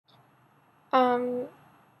Um,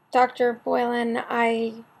 Dr. Boylan,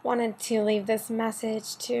 I wanted to leave this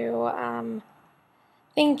message to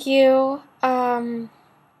thank you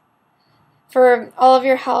for all of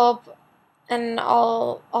your help and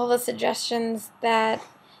all the suggestions that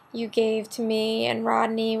you gave to me and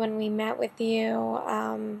Rodney when we met with you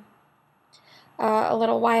a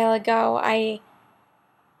little while ago. I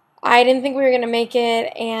didn't think we were gonna make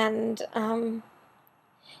it, and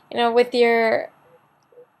with your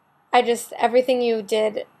everything you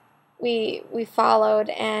did, we followed,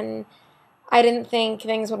 and I didn't think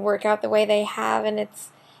things would work out the way they have, and it's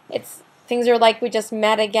things are like we just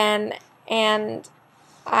met again, and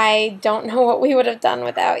I don't know what we would have done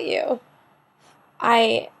without you.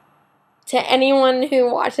 I To anyone who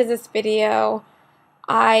watches this video,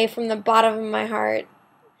 I, from the bottom of my heart,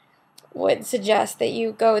 would suggest that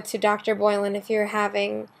you go to Dr. Boylan if you're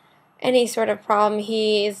having any sort of problem.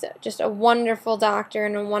 He is just a wonderful doctor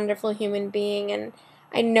and a wonderful human being, and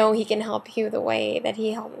I know he can help you the way that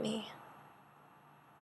he helped me.